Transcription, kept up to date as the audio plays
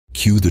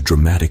Cue the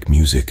dramatic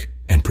music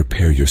and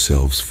prepare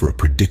yourselves for a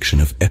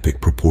prediction of epic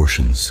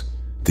proportions.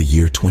 The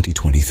year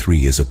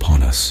 2023 is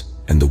upon us,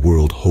 and the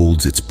world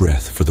holds its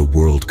breath for the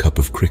World Cup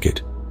of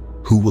Cricket.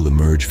 Who will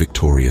emerge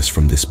victorious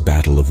from this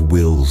battle of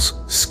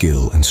wills,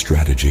 skill, and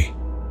strategy?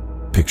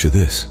 Picture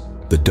this.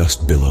 The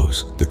dust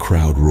billows, the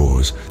crowd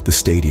roars, the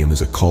stadium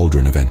is a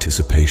cauldron of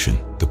anticipation.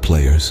 The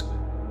players,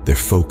 they're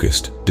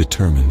focused,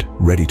 determined,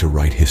 ready to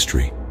write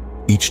history.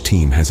 Each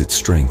team has its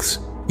strengths,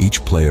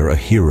 each player a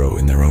hero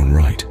in their own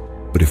right.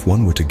 But if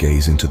one were to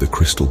gaze into the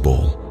crystal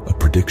ball, a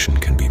prediction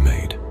can be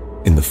made.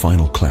 In the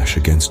final clash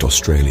against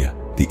Australia,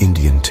 the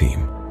Indian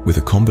team, with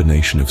a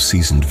combination of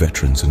seasoned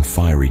veterans and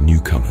fiery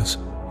newcomers,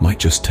 might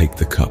just take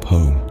the cup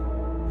home.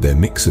 Their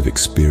mix of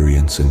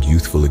experience and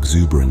youthful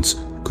exuberance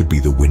could be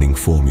the winning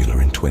formula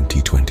in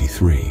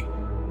 2023.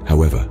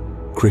 However,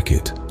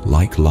 cricket,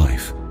 like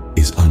life,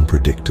 is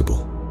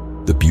unpredictable.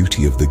 The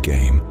beauty of the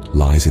game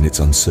lies in its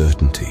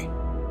uncertainty.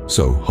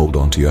 So hold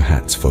on to your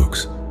hats,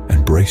 folks,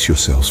 and brace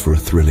yourselves for a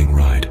thrilling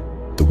ride.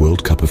 The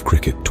World Cup of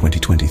Cricket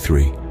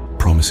 2023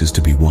 promises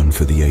to be one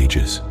for the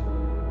ages.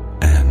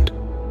 And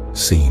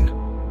scene.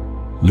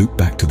 Loop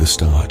back to the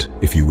start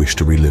if you wish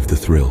to relive the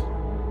thrill.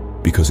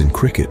 Because in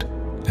cricket,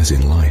 as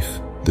in life,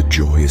 the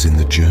joy is in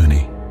the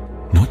journey,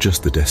 not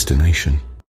just the destination.